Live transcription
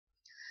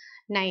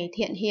Này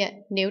thiện hiện,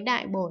 nếu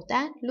Đại Bồ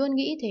Tát luôn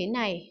nghĩ thế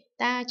này,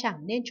 ta chẳng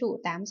nên trụ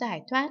 8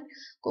 giải thoát,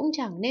 cũng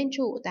chẳng nên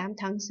trụ 8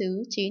 thắng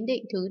xứ, 9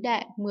 định thứ đệ,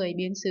 10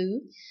 biến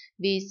xứ.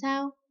 Vì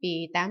sao?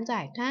 Vì 8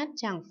 giải thoát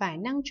chẳng phải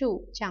năng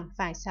trụ, chẳng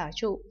phải sở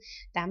trụ.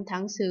 8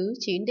 thắng xứ,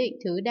 9 định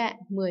thứ đệ,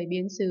 10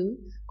 biến xứ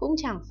cũng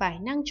chẳng phải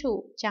năng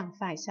trụ, chẳng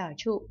phải sở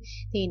trụ.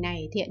 Thì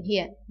này thiện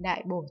hiện,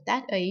 Đại Bồ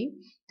Tát ấy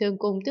thường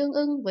cùng tương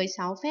ưng với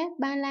 6 phép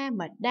ba la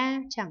mật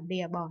đa, chẳng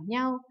lìa bỏ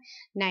nhau.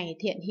 Này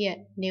thiện hiện,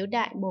 nếu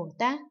Đại Bồ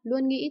Tát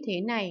luôn nghĩ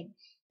thế này,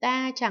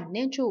 ta chẳng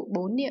nên trụ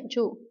 4 niệm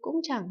trụ, cũng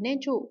chẳng nên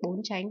trụ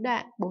 4 chánh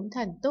đoạn, 4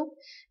 thần túc,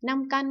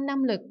 5 căn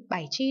 5 lực,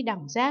 7 chi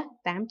đẳng giác,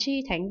 8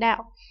 chi thánh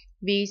đạo.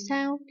 Vì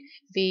sao?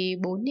 Vì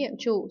 4 niệm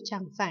trụ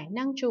chẳng phải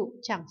năng trụ,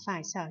 chẳng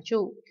phải sở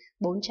trụ.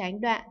 4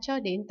 chánh đoạn cho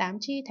đến 8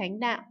 chi thánh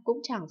đạo cũng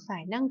chẳng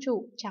phải năng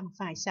trụ, chẳng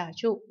phải sở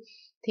trụ.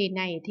 Thì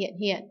này thiện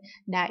hiện,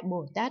 Đại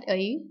Bồ Tát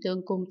ấy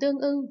thường cùng tương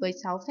ưng với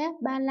 6 phép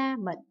ba la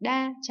mật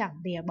đa, chẳng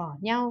lìa bỏ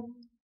nhau.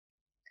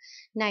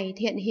 Này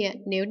thiện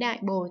hiện, nếu Đại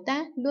Bồ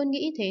Tát luôn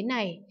nghĩ thế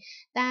này,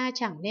 ta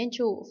chẳng nên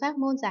trụ pháp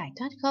môn giải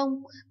thoát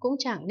không, cũng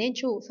chẳng nên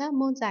trụ pháp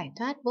môn giải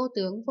thoát vô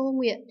tướng vô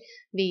nguyện.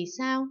 Vì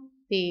sao?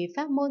 Vì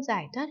pháp môn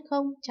giải thoát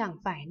không chẳng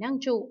phải năng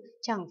trụ,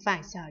 chẳng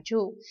phải sở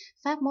trụ.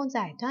 Pháp môn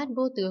giải thoát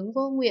vô tướng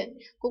vô nguyện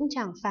cũng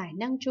chẳng phải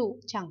năng trụ,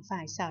 chẳng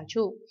phải sở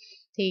trụ.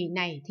 Thì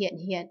này thiện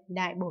hiện,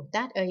 Đại Bồ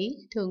Tát ấy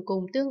thường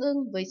cùng tương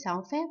ưng với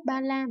 6 phép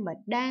ba la mật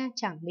đa,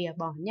 chẳng lìa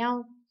bỏ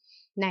nhau.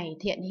 Này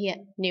thiện hiện,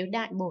 nếu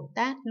Đại Bồ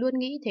Tát luôn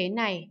nghĩ thế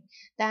này,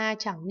 ta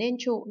chẳng nên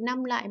trụ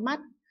 5 loại mắt,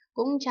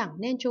 cũng chẳng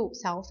nên trụ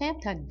 6 phép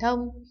thần thông.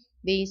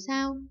 Vì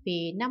sao?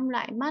 Vì 5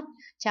 loại mắt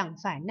chẳng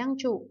phải năng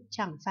trụ,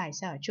 chẳng phải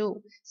sở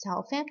trụ,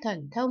 6 phép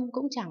thần thông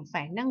cũng chẳng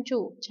phải năng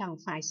trụ, chẳng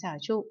phải sở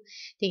trụ.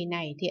 Thì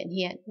này thiện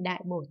hiện,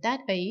 Đại Bồ Tát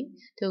ấy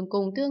thường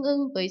cùng tương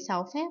ưng với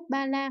 6 phép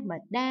ba la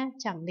mật đa,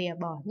 chẳng lìa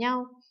bỏ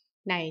nhau.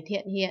 Này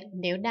thiện hiện,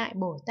 nếu Đại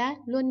Bồ Tát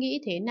luôn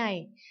nghĩ thế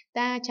này,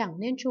 ta chẳng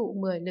nên trụ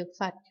 10 lực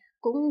Phật,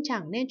 cũng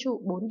chẳng nên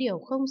trụ 4 điều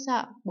không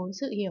sợ, 4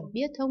 sự hiểu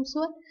biết thông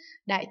suốt,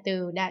 đại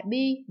từ, đại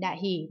bi, đại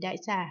hỷ, đại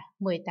xả,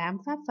 18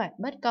 pháp Phật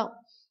bất cộng.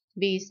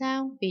 Vì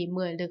sao? Vì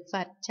 10 lực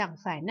Phật chẳng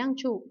phải năng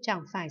trụ,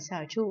 chẳng phải sở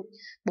trụ,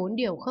 4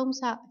 điều không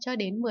sợ cho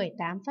đến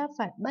 18 pháp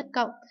Phật bất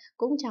cộng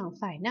cũng chẳng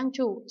phải năng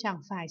trụ, chẳng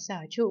phải sở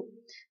trụ.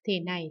 Thì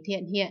này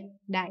thiện hiện,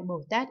 Đại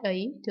Bồ Tát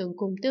ấy thường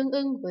cùng tương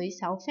ưng với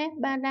 6 phép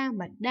ba la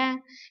mật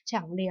đa,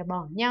 chẳng lìa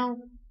bỏ nhau.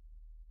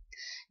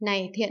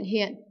 Này thiện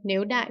hiện,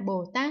 nếu Đại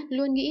Bồ Tát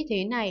luôn nghĩ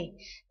thế này,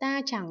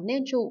 ta chẳng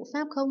nên trụ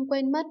pháp không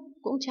quên mất,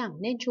 cũng chẳng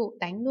nên trụ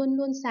tánh luôn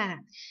luôn xả.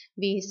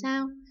 Vì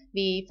sao?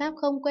 Vì pháp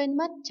không quên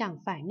mất chẳng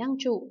phải năng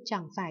trụ,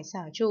 chẳng phải sở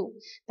trụ,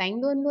 tánh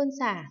luôn luôn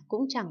xả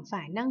cũng chẳng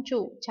phải năng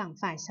trụ, chẳng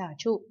phải sở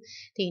trụ.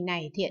 Thì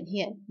này thiện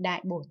hiện,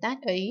 Đại Bồ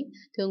Tát ấy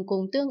thường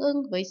cùng tương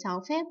ưng với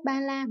 6 phép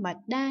ba la mật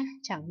đa,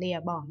 chẳng lìa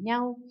bỏ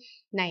nhau.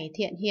 Này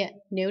thiện hiện,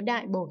 nếu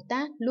Đại Bồ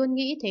Tát luôn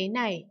nghĩ thế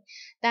này,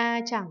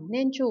 ta chẳng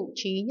nên trụ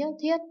trí nhất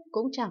thiết,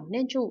 cũng chẳng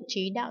nên trụ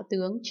trí đạo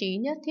tướng, trí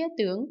nhất thiết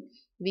tướng.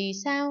 Vì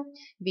sao?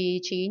 Vì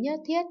trí nhất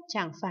thiết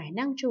chẳng phải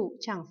năng trụ,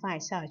 chẳng phải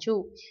sở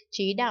trụ,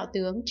 trí đạo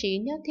tướng, trí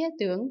nhất thiết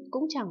tướng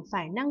cũng chẳng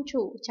phải năng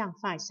trụ, chẳng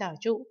phải sở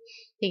trụ.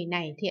 Thì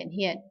này thiện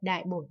hiện,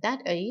 Đại Bồ Tát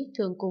ấy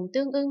thường cùng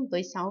tương ưng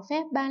với 6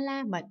 phép ba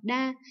la mật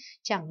đa,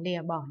 chẳng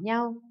lìa bỏ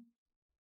nhau.